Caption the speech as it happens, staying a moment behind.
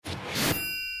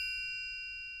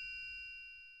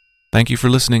Thank you for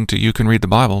listening to You Can Read the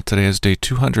Bible. Today is day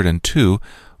 202.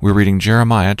 We're reading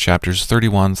Jeremiah chapters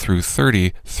 31 through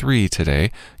 33 today.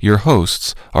 Your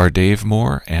hosts are Dave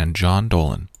Moore and John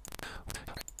Dolan.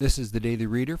 This is the Daily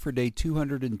Reader for day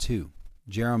 202,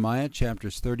 Jeremiah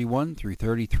chapters 31 through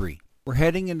 33. We're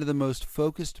heading into the most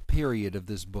focused period of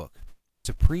this book. It's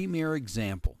a premier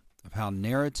example of how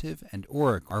narrative and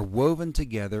oracle are woven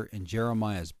together in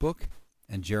Jeremiah's book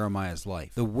and Jeremiah's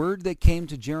life. The word that came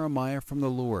to Jeremiah from the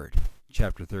Lord,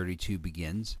 chapter 32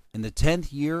 begins, in the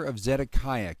 10th year of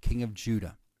Zedekiah, king of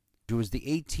Judah. It was the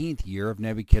 18th year of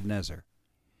Nebuchadnezzar.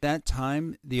 At that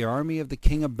time, the army of the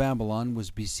king of Babylon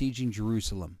was besieging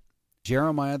Jerusalem.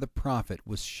 Jeremiah the prophet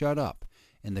was shut up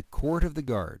in the court of the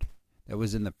guard that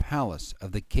was in the palace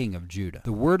of the king of Judah.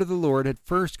 The word of the Lord had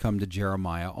first come to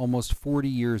Jeremiah almost 40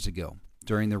 years ago,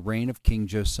 during the reign of King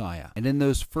Josiah. And in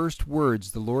those first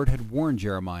words, the Lord had warned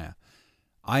Jeremiah,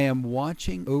 "I am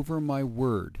watching over my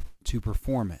word to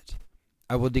perform it.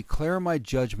 I will declare my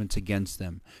judgments against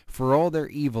them for all their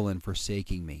evil in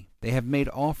forsaking me. They have made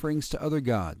offerings to other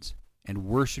gods and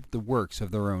worshipped the works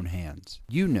of their own hands.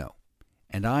 You know,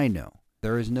 and I know,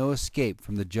 there is no escape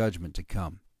from the judgment to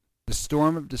come. The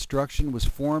storm of destruction was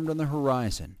formed on the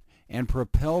horizon and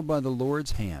propelled by the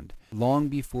Lord's hand long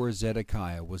before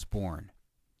Zedekiah was born.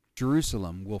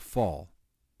 Jerusalem will fall,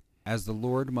 as the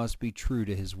Lord must be true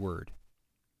to his word."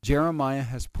 Jeremiah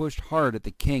has pushed hard at the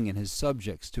king and his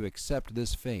subjects to accept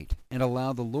this fate and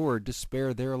allow the Lord to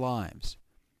spare their lives,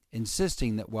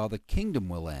 insisting that while the kingdom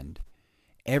will end,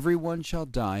 everyone shall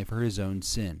die for his own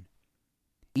sin.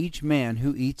 Each man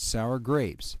who eats sour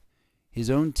grapes, his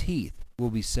own teeth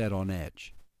will be set on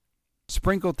edge.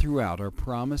 Sprinkled throughout are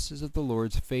promises of the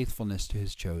Lord's faithfulness to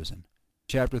his chosen.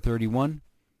 Chapter 31,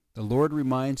 the Lord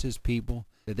reminds his people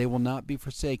that they will not be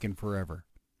forsaken forever.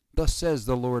 Thus says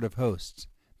the Lord of hosts,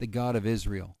 the God of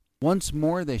Israel, "Once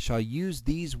more they shall use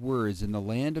these words in the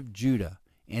land of Judah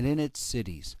and in its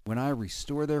cities, when I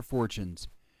restore their fortunes.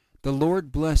 The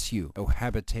Lord bless you, O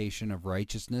habitation of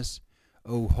righteousness,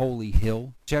 O holy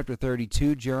hill." Chapter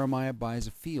 32, Jeremiah buys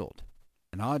a field,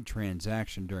 an odd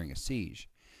transaction during a siege,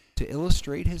 to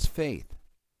illustrate his faith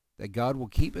that God will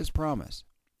keep his promise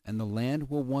and the land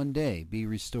will one day be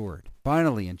restored.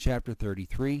 Finally, in chapter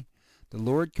 33, the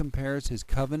Lord compares his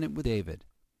covenant with David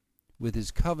with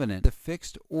his covenant, the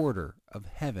fixed order of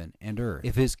heaven and earth.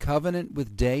 If his covenant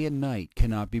with day and night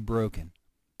cannot be broken,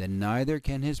 then neither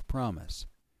can his promise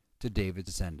to David's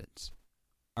descendants.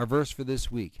 Our verse for this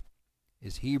week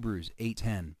is Hebrews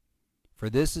 8:10. "For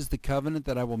this is the covenant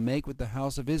that I will make with the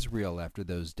house of Israel after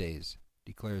those days,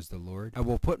 declares the Lord. I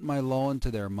will put my law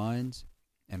into their minds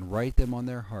and write them on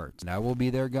their hearts, and I will be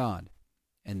their God,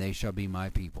 and they shall be my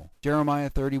people." Jeremiah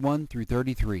 31 through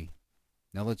 33.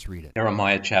 Now let's read it.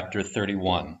 Jeremiah chapter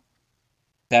 31.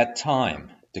 "That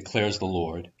time, declares the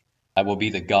Lord, I will be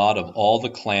the God of all the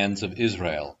clans of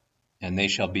Israel, and they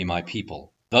shall be my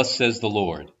people. Thus says the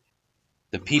Lord,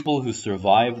 the people who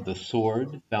survived the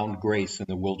sword found grace in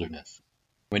the wilderness.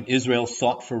 When Israel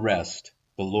sought for rest,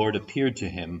 the Lord appeared to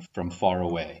him from far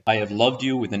away. I have loved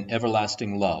you with an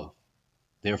everlasting love.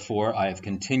 Therefore I have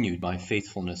continued my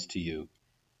faithfulness to you.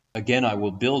 Again I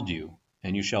will build you,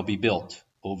 and you shall be built,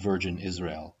 O virgin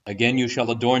Israel. Again you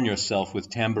shall adorn yourself with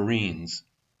tambourines,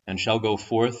 and shall go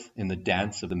forth in the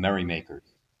dance of the merrymakers.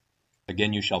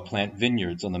 Again you shall plant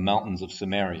vineyards on the mountains of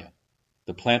Samaria.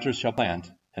 The planters shall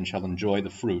plant, and shall enjoy the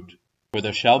fruit. For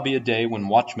there shall be a day when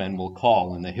watchmen will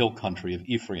call in the hill country of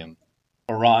Ephraim,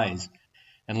 Arise,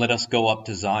 and let us go up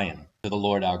to Zion, to the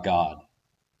Lord our God.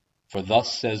 For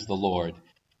thus says the Lord,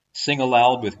 Sing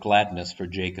aloud with gladness for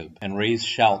Jacob, and raise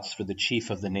shouts for the chief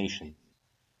of the nations.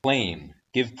 Acclaim,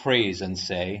 give praise, and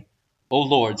say, O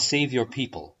Lord, save your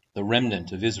people, the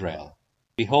remnant of Israel.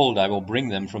 Behold, I will bring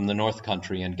them from the north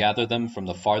country, and gather them from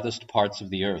the farthest parts of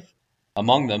the earth,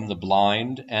 among them the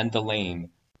blind and the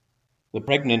lame, the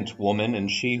pregnant woman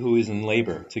and she who is in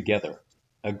labor together.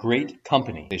 A great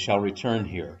company they shall return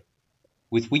here.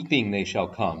 With weeping they shall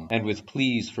come, and with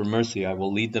pleas for mercy I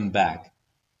will lead them back.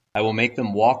 I will make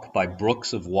them walk by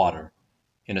brooks of water,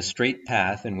 in a straight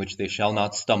path in which they shall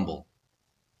not stumble.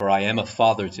 For I am a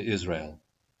father to Israel,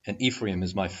 and Ephraim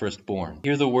is my firstborn.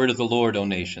 Hear the word of the Lord, O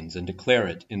nations, and declare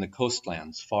it in the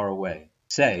coastlands far away.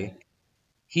 Say,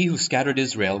 He who scattered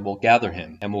Israel will gather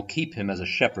him, and will keep him as a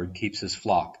shepherd keeps his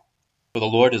flock. For the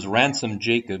Lord has ransomed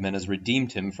Jacob, and has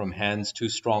redeemed him from hands too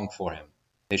strong for him.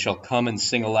 They shall come and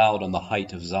sing aloud on the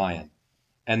height of Zion.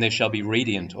 And they shall be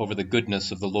radiant over the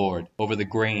goodness of the Lord, over the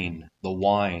grain, the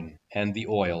wine, and the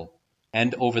oil,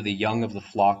 and over the young of the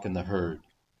flock and the herd.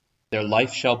 Their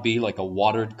life shall be like a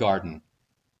watered garden,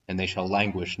 and they shall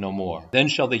languish no more. Then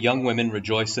shall the young women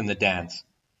rejoice in the dance,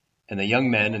 and the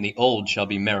young men and the old shall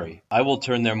be merry. I will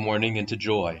turn their mourning into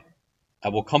joy. I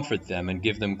will comfort them and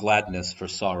give them gladness for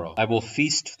sorrow. I will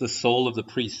feast the soul of the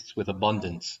priests with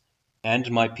abundance,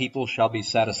 and my people shall be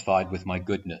satisfied with my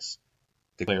goodness,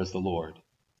 declares the Lord.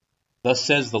 Thus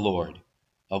says the Lord,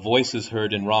 a voice is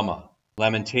heard in Ramah,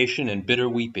 lamentation and bitter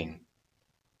weeping.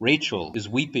 Rachel is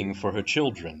weeping for her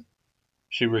children.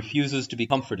 She refuses to be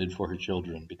comforted for her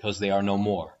children, because they are no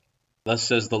more. Thus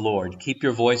says the Lord, keep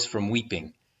your voice from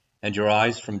weeping, and your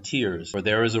eyes from tears, for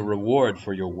there is a reward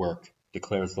for your work,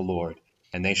 declares the Lord,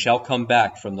 and they shall come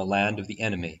back from the land of the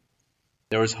enemy.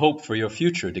 There is hope for your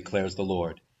future, declares the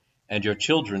Lord, and your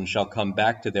children shall come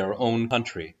back to their own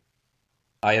country.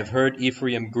 I have heard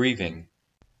Ephraim grieving.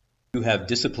 You have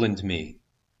disciplined me,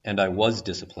 and I was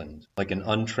disciplined, like an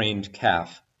untrained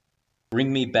calf.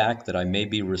 Bring me back that I may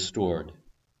be restored,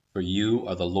 for you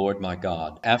are the Lord my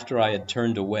God. After I had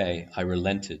turned away, I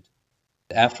relented.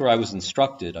 After I was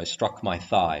instructed, I struck my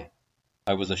thigh.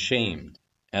 I was ashamed,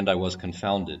 and I was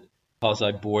confounded, because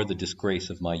I bore the disgrace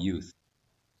of my youth.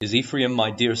 Is Ephraim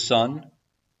my dear son?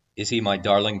 Is he my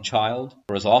darling child?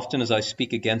 For as often as I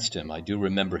speak against him, I do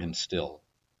remember him still.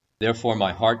 Therefore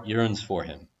my heart yearns for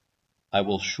him. I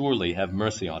will surely have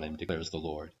mercy on him, declares the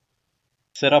Lord.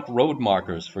 Set up road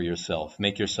markers for yourself,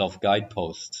 make yourself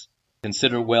guideposts.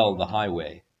 Consider well the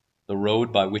highway, the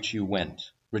road by which you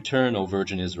went. Return, O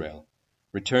Virgin Israel.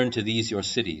 Return to these your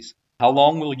cities. How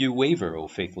long will you waver, O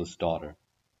faithless daughter?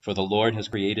 For the Lord has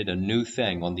created a new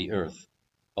thing on the earth.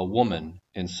 A woman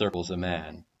encircles a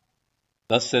man.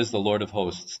 Thus says the Lord of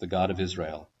hosts, the God of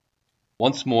Israel.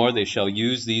 Once more they shall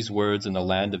use these words in the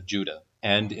land of Judah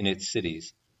and in its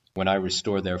cities, when I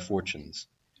restore their fortunes.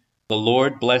 The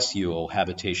Lord bless you, O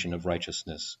habitation of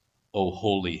righteousness, O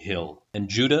holy hill. And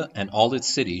Judah and all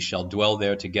its cities shall dwell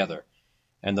there together,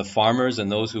 and the farmers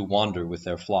and those who wander with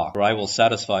their flock. For I will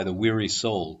satisfy the weary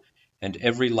soul, and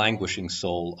every languishing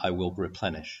soul I will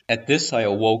replenish. At this I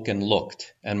awoke and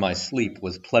looked, and my sleep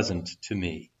was pleasant to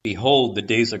me. Behold, the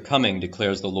days are coming,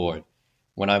 declares the Lord,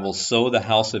 when I will sow the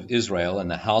house of Israel and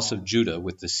the house of Judah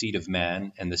with the seed of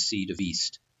man and the seed of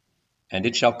beast. And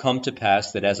it shall come to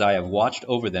pass that as I have watched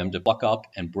over them to pluck up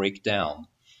and break down,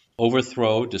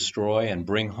 overthrow, destroy, and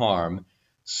bring harm,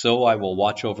 so I will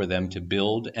watch over them to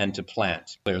build and to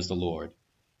plant, declares the Lord.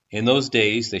 In those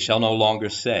days they shall no longer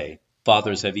say,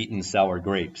 fathers have eaten sour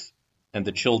grapes, and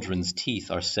the children's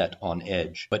teeth are set on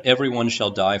edge. But everyone shall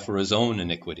die for his own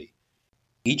iniquity.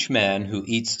 Each man who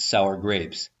eats sour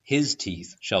grapes, his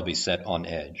teeth shall be set on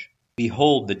edge.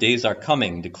 Behold, the days are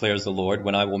coming, declares the Lord,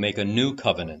 when I will make a new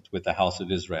covenant with the house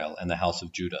of Israel and the house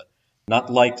of Judah,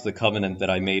 not like the covenant that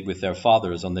I made with their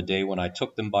fathers on the day when I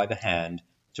took them by the hand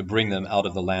to bring them out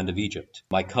of the land of Egypt,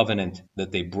 my covenant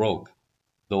that they broke,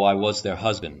 though I was their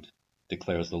husband,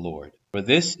 declares the Lord. For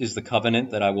this is the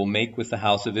covenant that I will make with the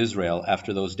house of Israel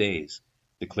after those days,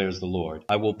 declares the Lord.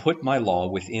 I will put my law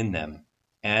within them,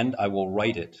 and I will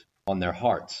write it on their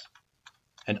hearts.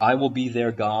 And I will be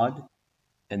their God,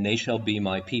 and they shall be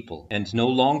my people. And no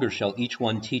longer shall each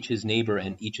one teach his neighbor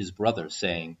and each his brother,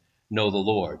 saying, Know the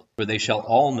Lord, for they shall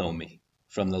all know me,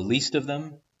 from the least of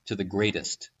them to the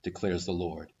greatest, declares the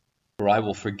Lord. For I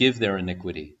will forgive their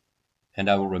iniquity, and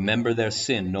I will remember their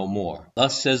sin no more.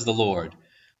 Thus says the Lord,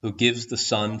 who gives the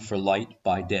sun for light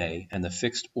by day, and the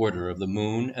fixed order of the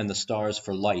moon and the stars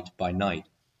for light by night,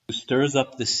 who stirs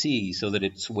up the sea so that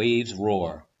its waves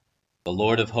roar. The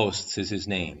Lord of hosts is his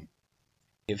name.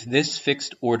 If this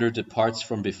fixed order departs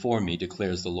from before me,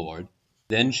 declares the Lord,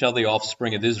 then shall the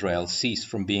offspring of Israel cease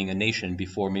from being a nation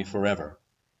before me forever.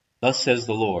 Thus says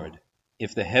the Lord,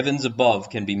 if the heavens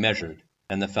above can be measured,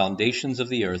 and the foundations of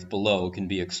the earth below can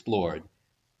be explored,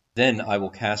 then I will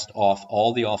cast off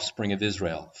all the offspring of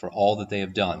Israel for all that they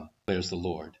have done, declares the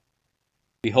Lord.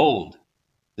 Behold,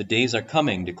 the days are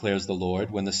coming, declares the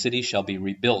Lord, when the city shall be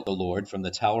rebuilt, the Lord, from the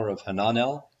tower of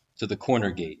Hananel to the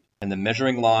corner gate, and the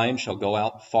measuring line shall go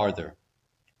out farther,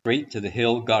 straight to the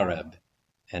hill Gareb,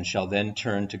 and shall then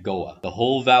turn to Goah. The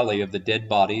whole valley of the dead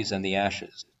bodies and the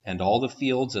ashes, and all the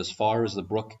fields as far as the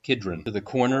brook Kidron, to the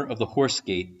corner of the horse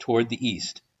gate toward the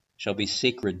east, shall be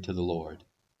sacred to the Lord.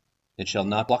 It shall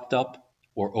not be plucked up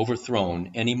or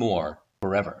overthrown any more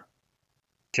forever.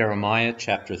 Jeremiah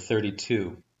chapter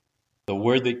 32. The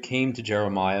word that came to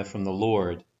Jeremiah from the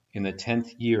Lord in the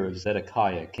 10th year of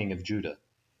Zedekiah king of Judah,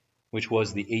 which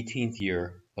was the 18th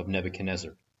year of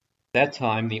Nebuchadnezzar. At that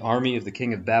time the army of the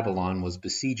king of Babylon was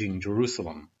besieging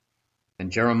Jerusalem,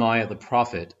 and Jeremiah the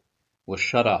prophet was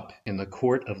shut up in the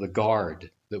court of the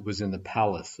guard that was in the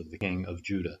palace of the king of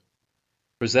Judah.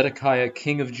 For Zedekiah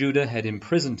king of Judah had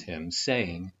imprisoned him,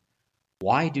 saying,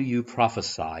 Why do you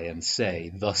prophesy and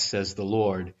say, Thus says the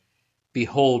Lord,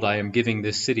 Behold, I am giving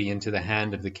this city into the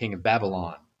hand of the king of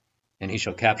Babylon, and he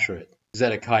shall capture it.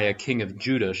 Zedekiah king of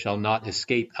Judah shall not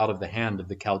escape out of the hand of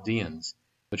the Chaldeans,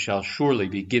 but shall surely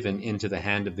be given into the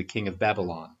hand of the king of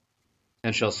Babylon,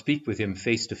 and shall speak with him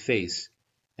face to face,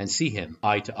 and see him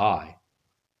eye to eye.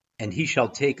 And he shall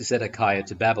take Zedekiah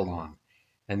to Babylon,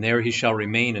 and there he shall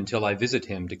remain until I visit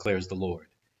him, declares the Lord.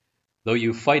 Though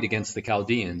you fight against the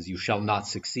Chaldeans, you shall not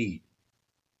succeed.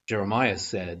 Jeremiah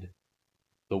said,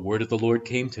 The word of the Lord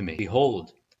came to me.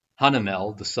 Behold,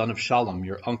 Hanamel, the son of Shallum,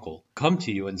 your uncle, come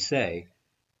to you and say,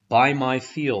 Buy my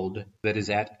field that is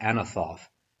at Anathoth,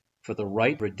 for the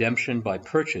right redemption by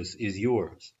purchase is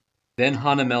yours. Then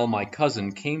Hanamel my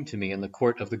cousin came to me in the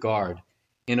court of the guard,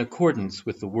 in accordance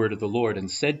with the word of the Lord, and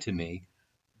said to me,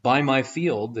 Buy my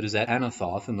field that is at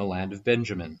Anathoth in the land of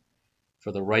Benjamin,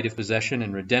 for the right of possession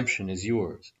and redemption is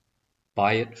yours.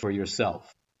 Buy it for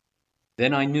yourself.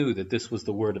 Then I knew that this was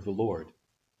the word of the Lord.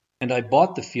 And I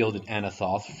bought the field at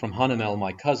Anathoth from Hanamel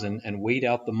my cousin, and weighed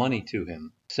out the money to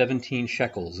him, 17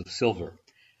 shekels of silver.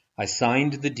 I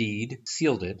signed the deed,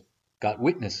 sealed it, got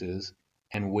witnesses,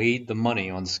 and weighed the money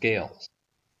on scales.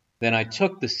 Then I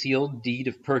took the sealed deed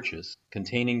of purchase,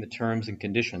 containing the terms and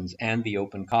conditions, and the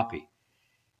open copy.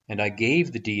 And I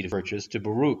gave the deed of purchase to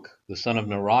Baruch, the son of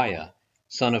Neriah,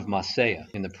 son of Maaseiah,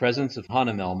 in the presence of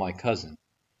Hanamel my cousin,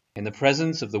 in the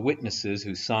presence of the witnesses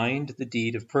who signed the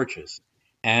deed of purchase,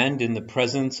 and in the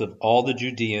presence of all the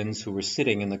Judeans who were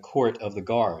sitting in the court of the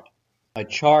guard. I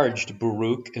charged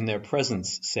Baruch in their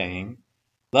presence, saying,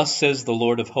 Thus says the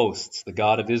Lord of hosts, the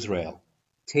God of Israel,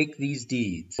 Take these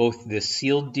deeds, both this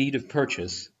sealed deed of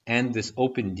purchase and this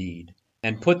open deed,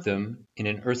 and put them in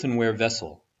an earthenware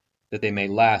vessel, that they may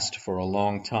last for a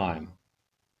long time.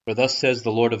 For thus says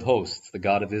the Lord of hosts, the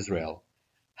God of Israel,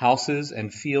 Houses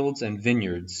and fields and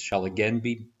vineyards shall again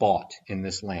be bought in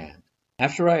this land.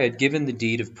 After I had given the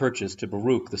deed of purchase to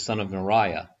Baruch the son of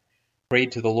Neriah,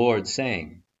 prayed to the Lord,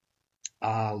 saying,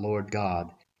 Ah, Lord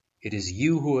God, it is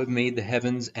you who have made the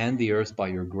heavens and the earth by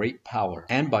your great power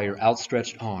and by your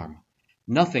outstretched arm.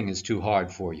 Nothing is too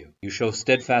hard for you. You show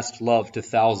steadfast love to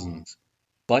thousands,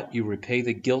 but you repay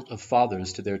the guilt of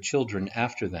fathers to their children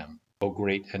after them, O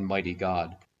great and mighty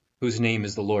God, whose name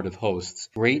is the Lord of hosts,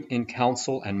 great in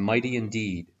counsel and mighty in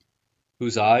deed,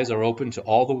 whose eyes are open to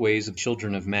all the ways of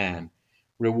children of man,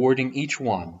 rewarding each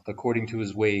one according to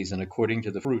his ways and according to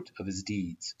the fruit of his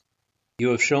deeds. You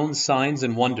have shown signs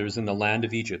and wonders in the land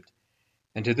of Egypt,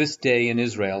 and to this day in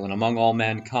Israel and among all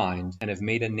mankind, and have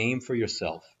made a name for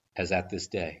yourself, as at this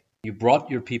day. You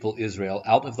brought your people Israel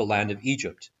out of the land of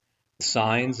Egypt, with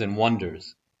signs and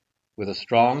wonders, with a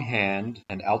strong hand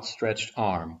and outstretched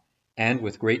arm, and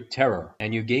with great terror,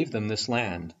 and you gave them this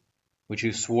land, which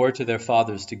you swore to their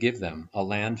fathers to give them, a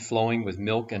land flowing with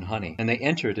milk and honey, and they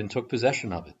entered and took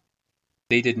possession of it.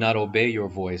 They did not obey your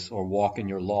voice or walk in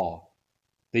your law.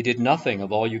 They did nothing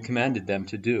of all you commanded them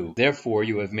to do. Therefore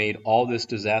you have made all this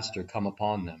disaster come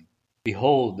upon them.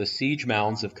 Behold, the siege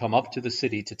mounds have come up to the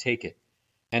city to take it,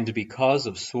 and because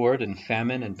of sword and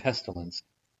famine and pestilence,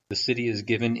 the city is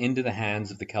given into the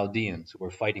hands of the Chaldeans who are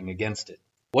fighting against it.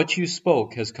 What you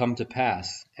spoke has come to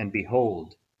pass, and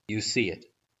behold, you see it.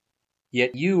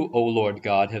 Yet you, O Lord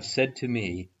God, have said to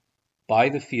me, Buy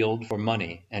the field for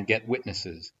money and get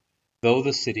witnesses, though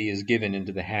the city is given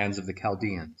into the hands of the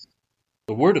Chaldeans.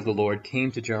 The word of the Lord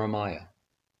came to Jeremiah.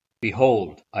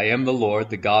 Behold, I am the Lord,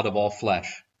 the God of all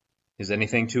flesh. Is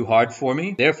anything too hard for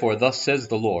me? Therefore thus says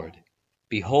the Lord,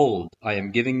 Behold, I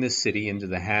am giving this city into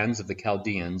the hands of the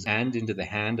Chaldeans and into the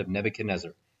hand of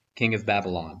Nebuchadnezzar, king of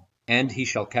Babylon, and he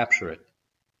shall capture it.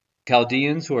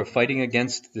 Chaldeans who are fighting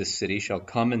against this city shall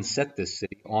come and set this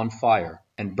city on fire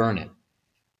and burn it,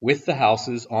 with the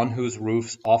houses on whose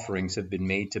roofs offerings have been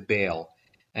made to Baal,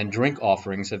 and drink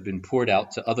offerings have been poured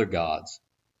out to other gods,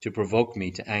 to provoke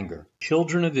me to anger.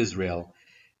 Children of Israel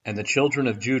and the children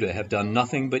of Judah have done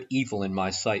nothing but evil in my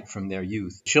sight from their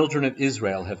youth. Children of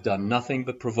Israel have done nothing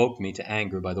but provoke me to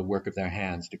anger by the work of their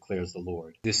hands, declares the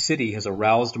Lord. This city has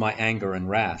aroused my anger and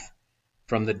wrath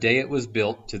from the day it was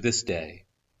built to this day,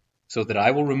 so that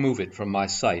I will remove it from my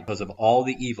sight because of all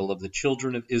the evil of the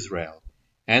children of Israel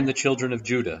and the children of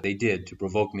Judah they did to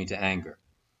provoke me to anger.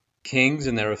 Kings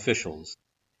and their officials,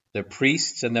 their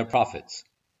priests and their prophets,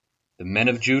 the men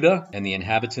of Judah and the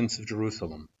inhabitants of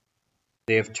Jerusalem.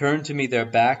 They have turned to me their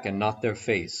back and not their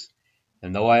face,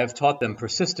 and though I have taught them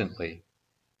persistently,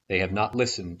 they have not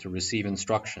listened to receive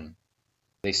instruction.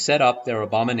 They set up their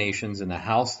abominations in the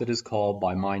house that is called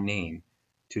by my name,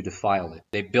 to defile it.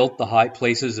 They built the high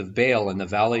places of Baal in the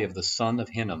valley of the son of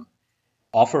Hinnom,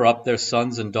 offer up their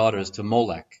sons and daughters to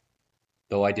Molech,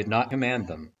 though I did not command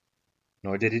them.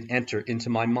 nor did it enter into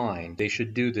my mind they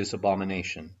should do this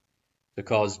abomination, to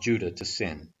cause Judah to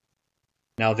sin.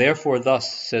 Now therefore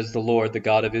thus says the Lord, the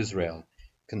God of Israel,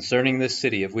 concerning this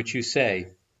city of which you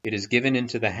say, it is given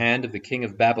into the hand of the king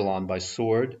of Babylon by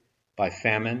sword, by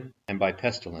famine, and by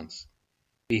pestilence.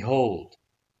 Behold,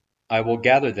 I will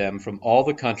gather them from all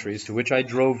the countries to which I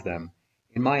drove them,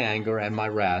 in my anger and my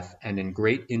wrath, and in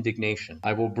great indignation.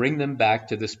 I will bring them back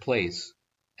to this place,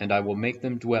 and I will make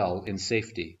them dwell in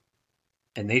safety.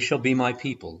 And they shall be my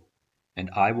people, and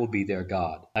I will be their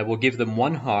God. I will give them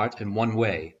one heart and one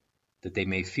way, that they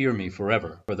may fear me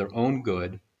forever, for their own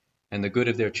good, and the good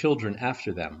of their children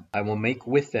after them. I will make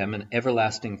with them an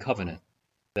everlasting covenant,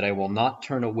 that I will not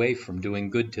turn away from doing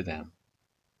good to them.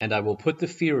 And I will put the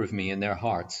fear of me in their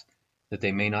hearts, that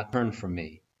they may not turn from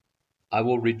me. I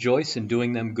will rejoice in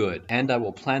doing them good, and I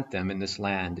will plant them in this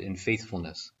land in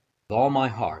faithfulness, with all my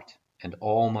heart and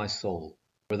all my soul.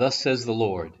 For thus says the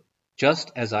Lord,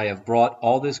 just as I have brought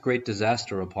all this great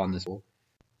disaster upon this people,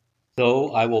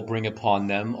 so I will bring upon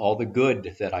them all the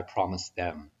good that I promised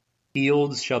them.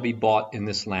 Fields shall be bought in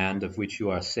this land of which you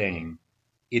are saying,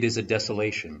 it is a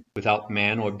desolation, without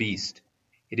man or beast.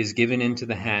 It is given into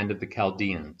the hand of the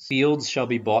Chaldeans. Fields shall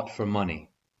be bought for money,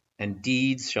 and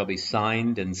deeds shall be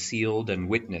signed and sealed and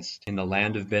witnessed in the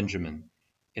land of Benjamin,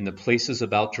 in the places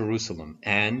about Jerusalem,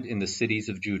 and in the cities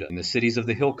of Judah, in the cities of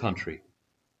the hill country,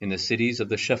 in the cities of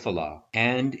the Shephelah,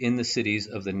 and in the cities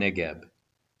of the Negeb.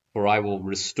 For I will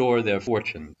restore their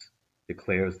fortunes,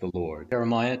 declares the Lord.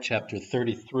 Jeremiah chapter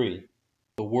 33.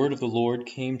 The word of the Lord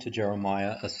came to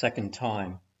Jeremiah a second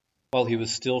time, while he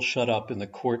was still shut up in the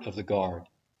court of the guard.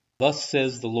 Thus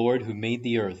says the Lord who made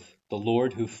the earth, the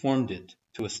Lord who formed it,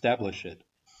 to establish it.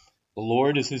 The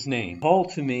Lord is his name. Call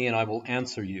to me, and I will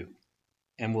answer you,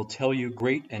 and will tell you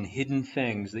great and hidden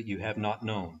things that you have not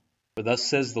known. For thus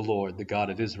says the Lord, the God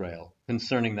of Israel,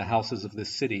 concerning the houses of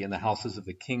this city and the houses of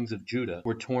the kings of Judah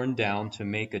were torn down to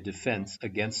make a defense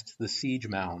against the siege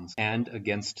mounds and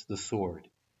against the sword.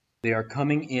 They are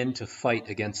coming in to fight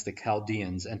against the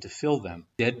Chaldeans and to fill them,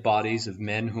 dead bodies of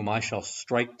men whom I shall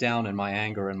strike down in my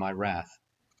anger and my wrath.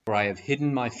 For I have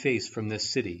hidden my face from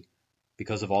this city,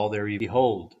 because of all their evil.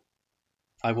 Behold,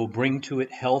 I will bring to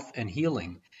it health and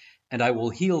healing, and I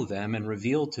will heal them and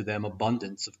reveal to them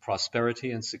abundance of prosperity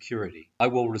and security. I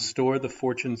will restore the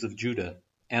fortunes of Judah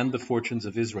and the fortunes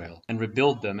of Israel, and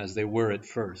rebuild them as they were at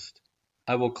first.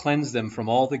 I will cleanse them from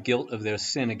all the guilt of their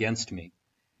sin against me,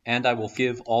 and I will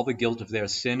forgive all the guilt of their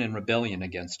sin and rebellion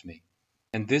against me.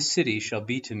 And this city shall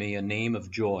be to me a name of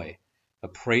joy, a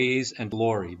praise and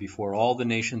glory before all the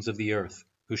nations of the earth,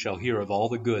 who shall hear of all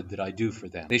the good that I do for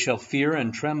them. They shall fear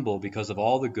and tremble because of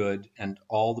all the good and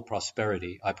all the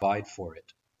prosperity I provide for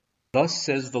it. Thus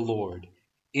says the Lord,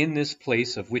 in this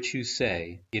place of which you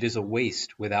say, it is a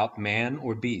waste without man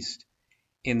or beast,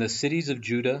 in the cities of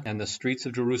Judah and the streets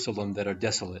of Jerusalem that are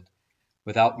desolate,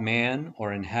 without man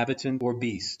or inhabitant or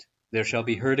beast, there shall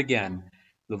be heard again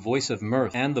the voice of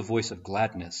mirth and the voice of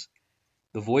gladness,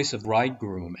 the voice of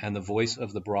bridegroom and the voice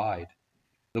of the bride,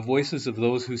 the voices of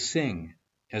those who sing,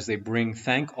 as they bring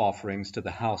thank offerings to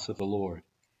the house of the Lord.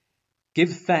 Give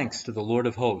thanks to the Lord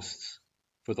of hosts,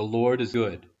 for the Lord is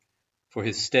good, for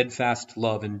his steadfast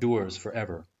love endures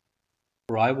forever.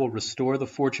 For I will restore the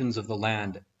fortunes of the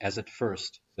land as at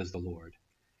first, says the Lord.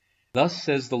 Thus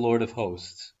says the Lord of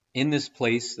hosts, in this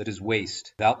place that is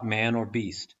waste, without man or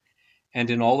beast, and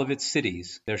in all of its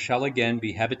cities there shall again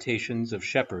be habitations of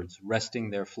shepherds resting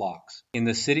their flocks. In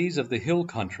the cities of the hill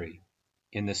country,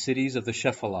 in the cities of the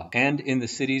Shephelah, and in the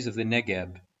cities of the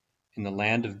Negeb, in the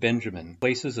land of Benjamin,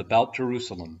 places about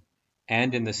Jerusalem,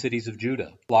 and in the cities of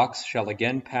Judah, flocks shall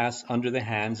again pass under the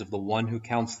hands of the one who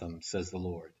counts them, says the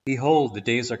Lord. Behold, the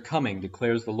days are coming,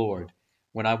 declares the Lord,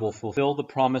 when I will fulfill the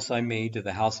promise I made to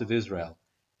the house of Israel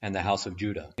and the house of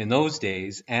Judah. In those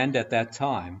days, and at that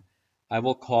time, I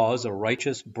will cause a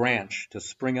righteous branch to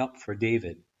spring up for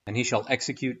David, and he shall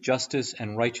execute justice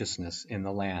and righteousness in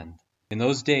the land. In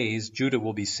those days Judah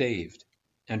will be saved,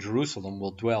 and Jerusalem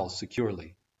will dwell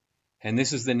securely. And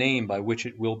this is the name by which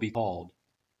it will be called,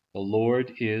 the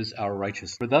Lord is our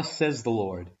righteousness. For thus says the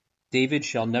Lord, David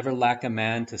shall never lack a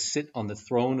man to sit on the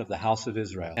throne of the house of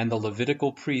Israel, and the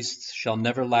Levitical priests shall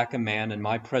never lack a man in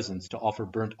my presence to offer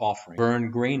burnt offerings,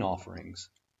 burn grain offerings,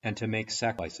 and to make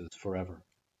sacrifices forever.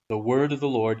 The word of the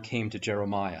Lord came to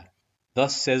Jeremiah.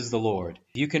 Thus says the Lord,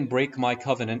 if you can break my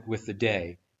covenant with the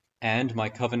day, and my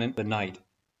covenant the night,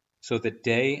 so that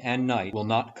day and night will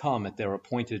not come at their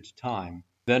appointed time,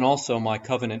 then also my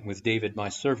covenant with David my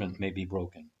servant may be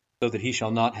broken, so that he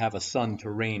shall not have a son to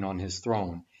reign on his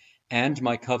throne, and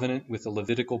my covenant with the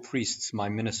Levitical priests my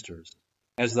ministers.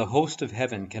 As the host of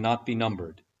heaven cannot be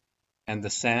numbered, and the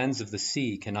sands of the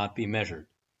sea cannot be measured.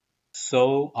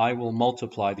 So I will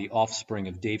multiply the offspring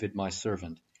of David my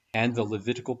servant, and the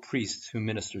Levitical priests who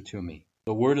minister to me.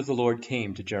 The word of the Lord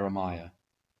came to Jeremiah.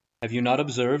 Have you not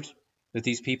observed that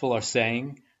these people are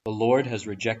saying, the Lord has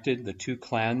rejected the 2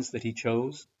 clans that he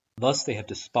chose? Thus they have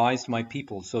despised my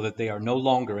people, so that they are no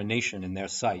longer a nation in their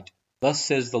sight. Thus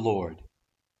says the Lord,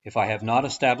 if I have not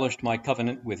established my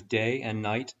covenant with day and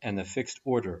night and the fixed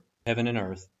order of heaven and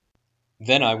earth,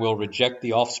 then I will reject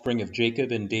the offspring of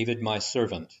Jacob and David my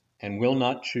servant, and will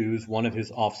not choose one of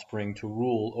his offspring to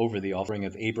rule over the offspring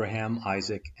of Abraham,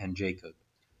 Isaac, and Jacob.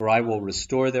 For I will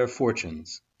restore their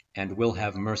fortunes, and will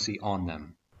have mercy on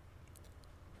them.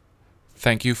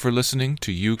 Thank you for listening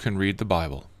to You Can Read the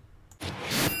Bible.